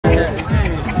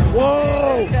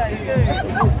Baby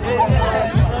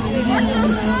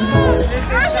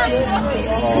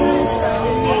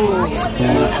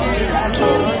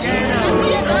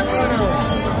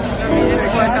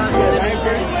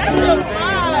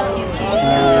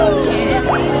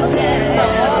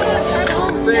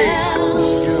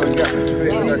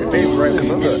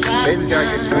gotta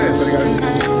get fed, so they gotta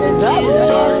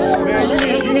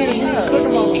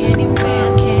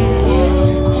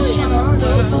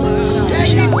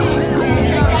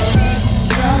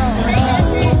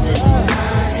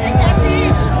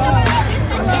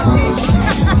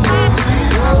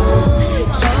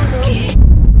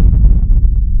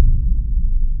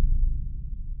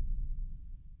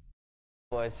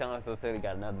Boy, Seansosilly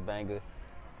got another banger.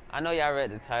 I know y'all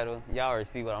read the title. Y'all already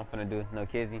see what I'm finna do. No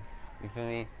kizzy. You feel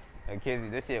me? No kizzy.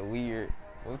 This shit weird.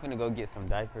 We're finna go get some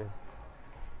diapers.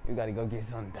 We gotta go get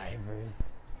some diapers.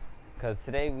 Cause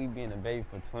today we being a baby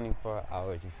for 24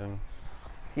 hours. You feel me?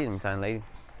 See them time, lady.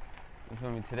 You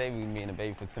feel me? Today we being a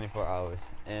baby for 24 hours.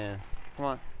 And come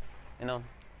on, you know,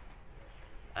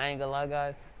 I ain't gonna lie,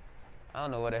 guys. I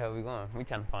don't know where the hell we going. We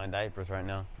trying to find diapers right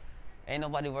now. Ain't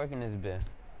nobody working this bit.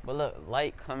 But look,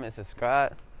 like, comment,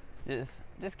 subscribe.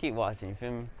 Just keep watching, you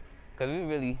feel me? Cause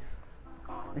we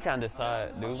trying to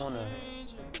decide, do we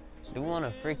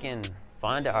wanna freaking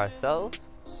find it ourselves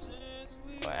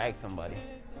or ask somebody?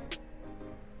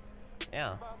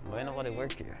 Yeah, but ain't nobody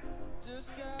work here.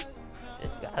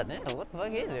 Goddamn, what the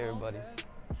fuck is everybody?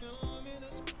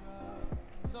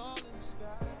 That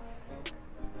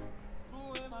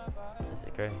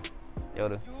shit crazy.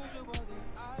 Yoda.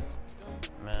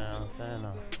 Man, I'm saying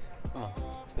no. Come on,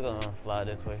 we're gonna slide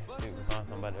this way. See if we can find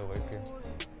somebody to work here.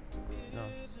 You know,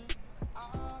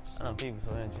 I know people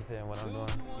so interested in what I'm doing.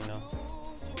 You know,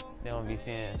 they don't be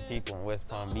seeing people in West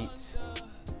Palm Beach.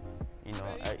 You know,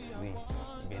 actually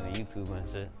being a YouTuber and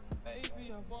shit.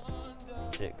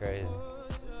 Shit crazy.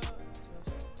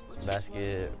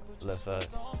 Basket, left side.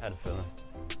 Had a feeling.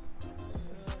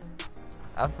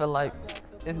 I feel like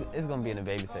it's gonna be in the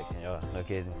baby section, y'all. No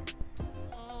kidding.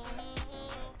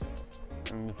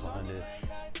 Let me find it.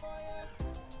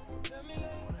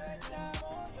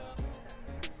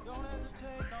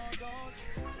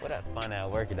 What that fun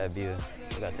out worker that be? We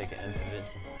gotta take an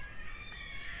intervention.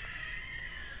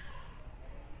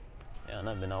 Yeah,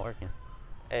 nothing been not working.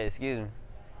 Hey, excuse me.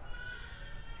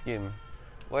 Excuse me.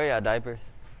 Where are y'all diapers?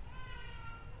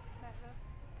 Back up.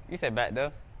 You said back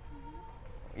there?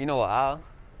 You know what aisle?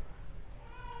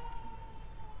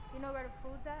 You know where the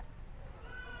food's at?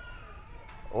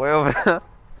 Way over there?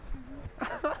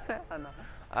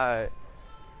 Alright.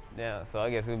 Damn, so I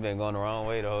guess we've been going the wrong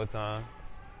way the whole time.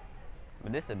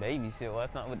 But this the baby shit. Well,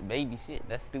 that's not with the baby shit.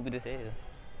 That's stupid as hell.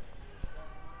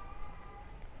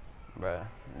 Bruh,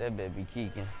 that bitch be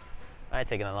keeking. I ain't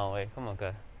taking a long way. Come on,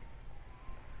 cuz.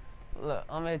 Look,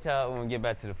 I'm gonna hit y'all when we get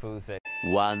back to the food section.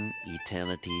 One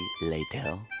eternity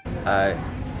later. Alright,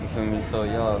 you feel me? So,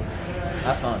 y'all,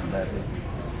 I found the diapers.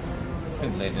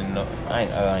 Stupid lady didn't know. I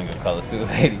ain't gonna call her stupid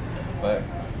lady, but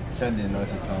Shawty didn't know what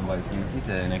she was talking about. She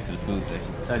said next to the food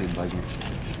section. Shawty bugging.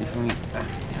 You feel me?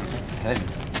 Heavy.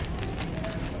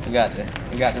 We got the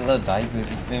little diapers,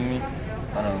 you feel me?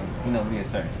 You know, we a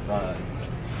certain size.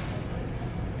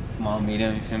 Small,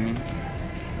 medium, you feel me?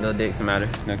 Little dicks matter,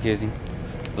 no kissing.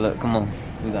 Look, come on.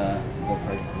 We gotta go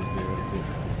purchase this real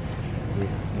quick.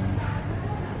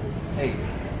 Hey,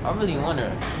 I really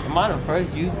wonder, am I the first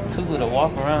YouTuber to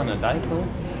walk around a diaper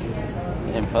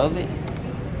in public?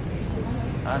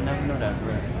 I never know that,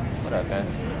 bro. What up, guys?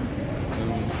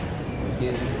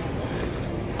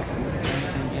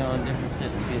 Be on different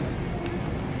shit and kids.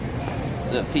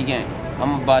 Look, P-Gang, I'm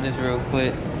gonna buy this real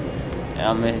quick, and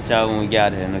I'm gonna hit y'all when we get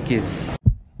out of here. No kids.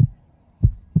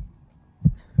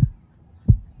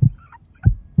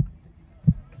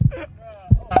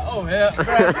 oh hell,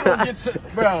 bro, you don't get to,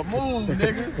 bro, move,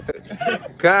 nigga.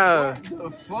 Girl, What the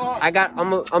fuck?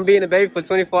 I'm being a baby for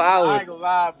 24 I hours. ain't gonna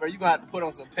lie, bro. You gonna have to put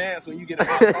on some pants when you get in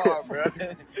my car, bro.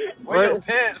 Where your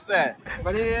pants at?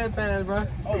 But it is pants, bro.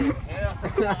 Oh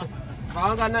hell. I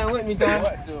don't got nothing with me, though.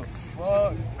 What the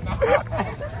fuck?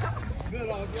 Good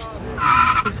on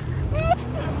y'all.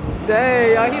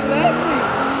 Dang, y'all, he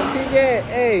left me.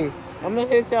 Hey, I'm gonna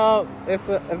hit y'all if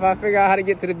I figure out how to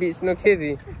get to the beach. No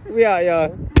kizzy. We out,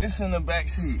 y'all. This in the back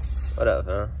seat. What up,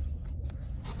 man?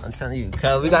 I'm telling you,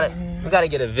 cuz we gotta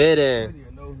get a vid in.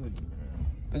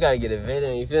 We gotta get a vid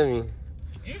in, you feel me?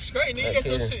 You straight, nigga. Get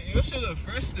your shit. Your shit look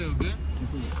fresh still, good.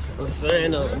 I'm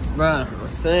saying though,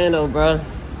 bruh.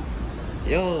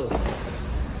 Yo.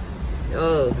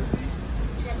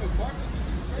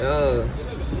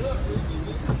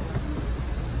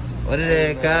 What is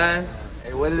that, guy?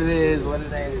 Hey, what it is, what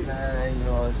it ain't, man. You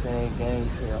know what I'm saying? Gang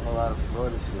shit, a whole lot of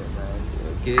Florida shit, man.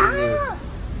 Okay.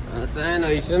 I'm saying though,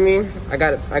 you feel me? I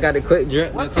got a quick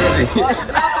drip. And I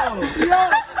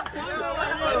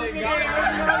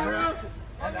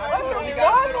told him he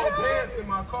got to put on pants in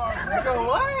my car. Nigga,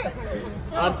 what?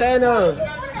 I'm saying though. Did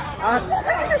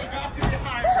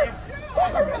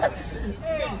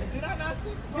I not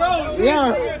see? Bro,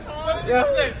 Yeah,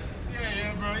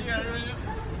 bro, yeah.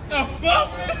 The fuck,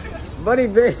 man? buddy,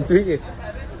 big tweaking.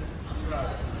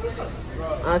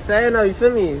 I'm saying though, you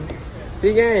feel me?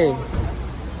 Big game.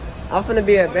 I'm finna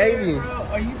be a baby. Bro,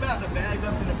 are you about to bag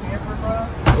up in the pamper,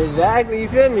 bro? Exactly, you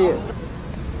feel me?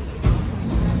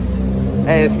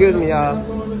 Hey, excuse me, y'all.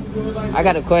 I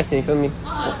got a question, you feel me?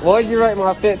 What would you rate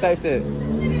my fit type shit? I'm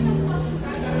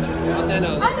saying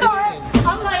though.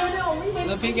 I'm not even know.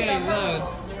 Look, PK,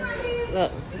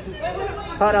 look.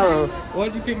 Hold on.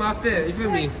 What'd you pick my fit? You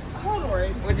feel me? Hold on.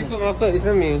 What'd you put my foot? You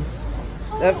feel me?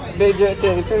 That big jet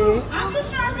shit, you feel me? I'm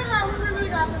just trying to figure out what we really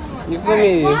got going on. You feel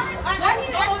me? I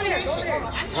need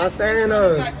explanation. I'm saying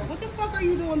though. What the fuck are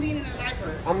you doing being in a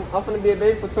diaper? I'm finna be a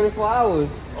baby for 24 hours.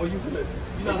 Oh, you finna?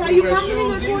 That's how you coming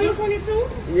in 2022?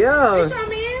 Yeah. That's your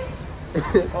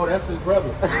man's? Oh, that's his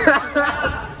brother.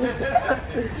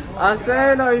 I'm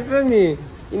saying though, you feel me?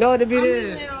 You know what the beat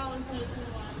is?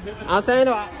 I'm saying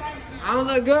though, I don't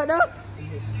look good though.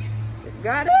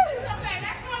 Got it? It's okay.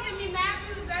 That's gonna give me mad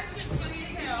views. That shit's funny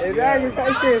as hell. Exactly,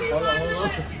 type shit. Hold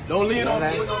on. Don't lean on me.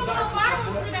 No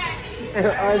Bible for that.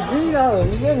 RG though,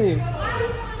 you feel me?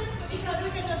 Because we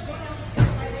can just go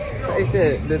downstairs right there. Say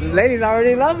shit, the ladies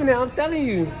already loving it, I'm telling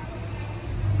you.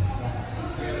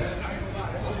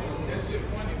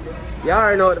 Y'all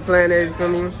already know what the plan is, you feel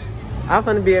me? I'm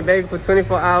finna be a baby for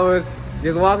 24 hours,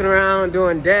 just walking around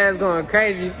doing dabs, going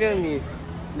crazy, you feel me?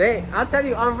 I'll tell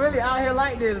you, I'm really out here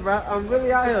like this, bro. I'm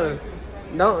really out here.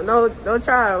 Don't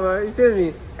try it, bro. You feel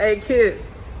me? Hey, kids,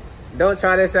 don't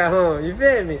try this at home. You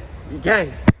feel me? You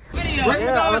gang.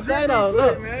 Yeah, I'm saying though,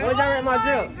 look, what y'all rate my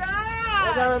drip?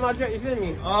 What y'all rate my drip? You feel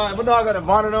me? Alright, my dog got a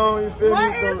bonnet on, you feel me?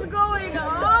 What is going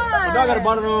on? My dog got a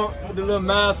bonnet on with the little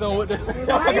mask on with the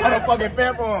I got a fucking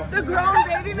pamper on. The grown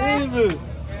baby man? Jesus.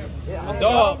 Yeah, My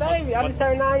dog. Baby, I just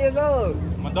turned 9 years old.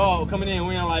 My dog coming in,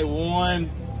 we in like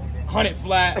 100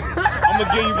 flat. I'm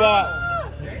gonna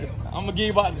give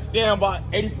you about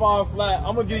 85 flat.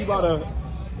 I'm gonna give you about a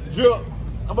drip.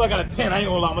 My boy got a 10, I ain't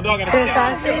gonna lie. My dog got a 10.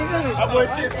 That boy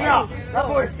shit snap. That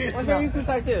boy shit What's snap. your YouTube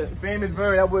type shit? Famous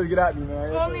bird, that boy's get at me,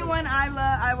 man. Only one I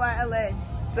love, IYLA.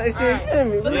 Say shit, you feel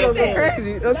me? We gonna go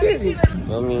crazy. No kidding.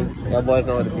 Feel me? Y'all boys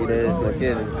know what the beat is. No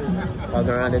kidding. Walking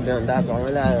around and doing Diaper. I'm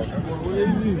really out here.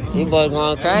 These boys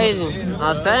going crazy.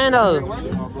 I'm saying though.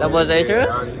 That boys ain't true?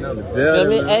 Feel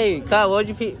me? Hey, Kyle, what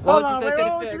you say to the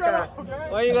fit, Kyle?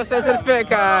 What you gonna say to the fit,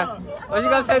 Kyle? What you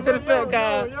gonna say to the fit,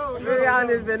 Kyle? Really out in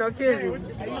this bit, no kidding. You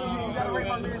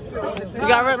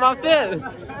gotta rate my fit.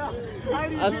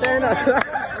 I'm saying though.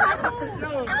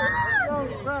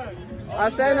 I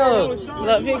say no.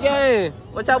 Look, big game.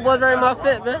 What y'all boys wearing my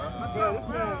fit, man?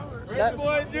 That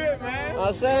boy drip, man.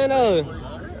 I say no.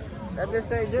 That bitch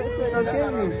say drip shit, don't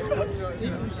kill me. What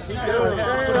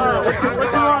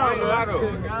you want, bro?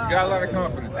 Got a lot of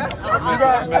confidence.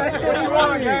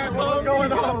 What's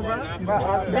going on, bro?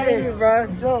 I'm telling you, bro.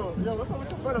 Yo, what's up with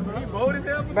your brother, bro? He bold as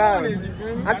hell. Bro,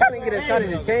 I'm trying to get a shot of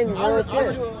the change, bro.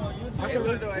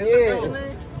 Yeah.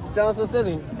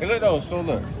 Seansosilly. Hey, look though, so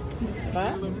look.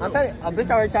 I'm telling you, a bitch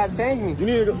already tried to change me. You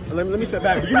need to go, let me step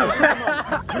back. You need a sugar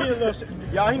mama. You need a little,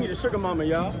 y'all, he need a sugar mama,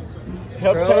 y'all.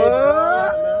 Help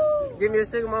Give me a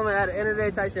sugar mama at the end of the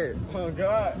day type shit. Oh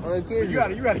God. On kids. You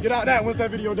gotta get out that once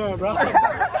that video done, bro.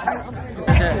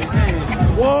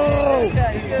 Whoa!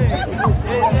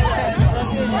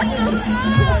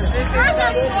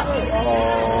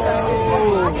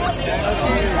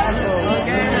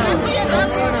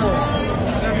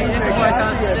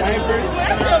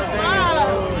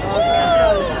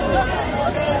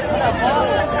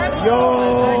 Yo!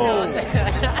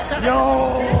 Yo!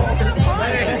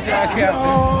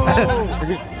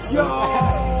 Yo!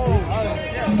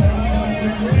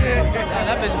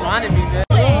 That bitch reminded me, man.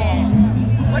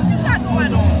 What you got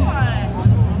going on?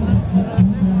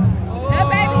 That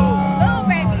baby, little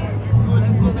baby.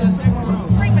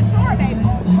 Premature baby.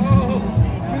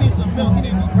 You need some milk, you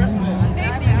need to breastfeed.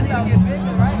 I need to get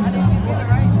bigger, right?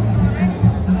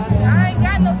 I ain't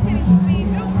got no titties to feed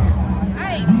you. I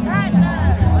ain't got none.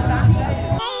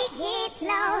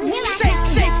 Shake,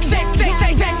 shake, shake, shake,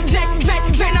 shake, shake, shake, shake,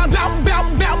 shake, now bow, bow,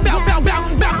 bow, bow, bow, bow,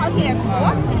 bow. Out here,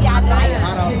 y'all dying.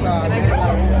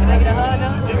 Can I get a hug now?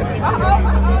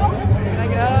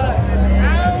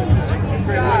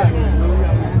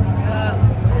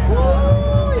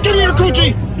 your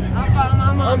coochie. I'm following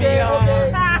my mommy, y'all.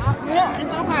 No,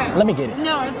 it's okay. Let me get it.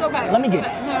 No, it's okay. Let me get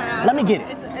it. No, Let me get it.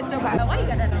 It's okay. Why you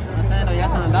got that on? I'm saying though, y'all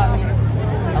trying to adopt me.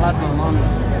 I lost my mom.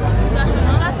 That's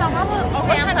your mama? Okay,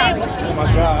 what's her name? What's she? Oh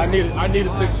my God, I need a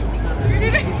picture.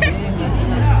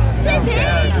 She did.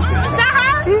 Is that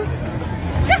her?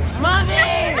 Mommy!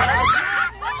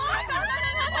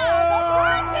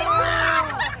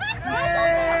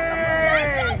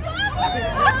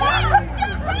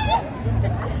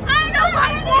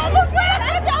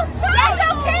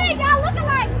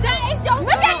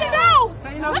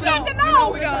 Look at the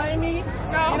nose.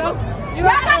 You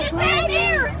got the same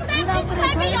ears. This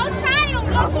could be your child.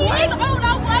 Look, he ain't hold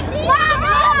on one knee.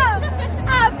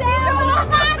 Out there on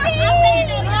my knee.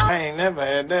 I ain't never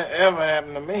had that ever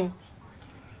happen to me.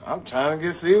 I'm trying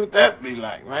to see what that be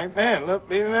like right there. Look,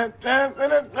 be that.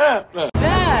 Look.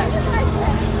 Dad.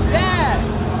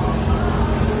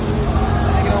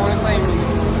 I don't want to play me.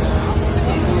 This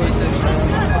is bullshit.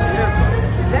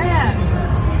 Dad.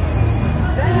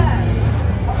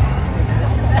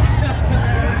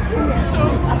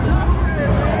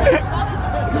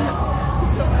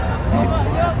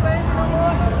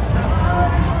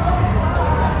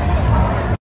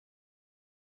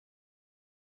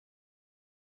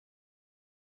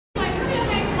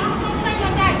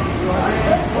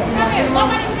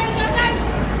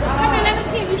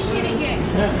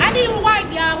 I need a wipe,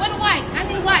 y'all. What a wipe? I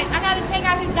need a wipe. I gotta take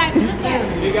out his diaper. Look at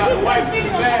him. You got a wipe in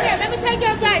the bag. Yeah, let me take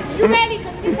your diaper. You ready?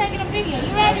 Because he's taking a video.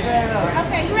 You ready?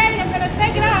 Okay, you ready? I'm gonna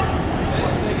take it off.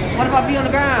 What if I be on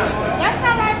the ground? That's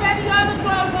all right, baby. All the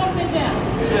drawers open it down.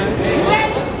 You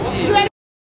ready? You ready?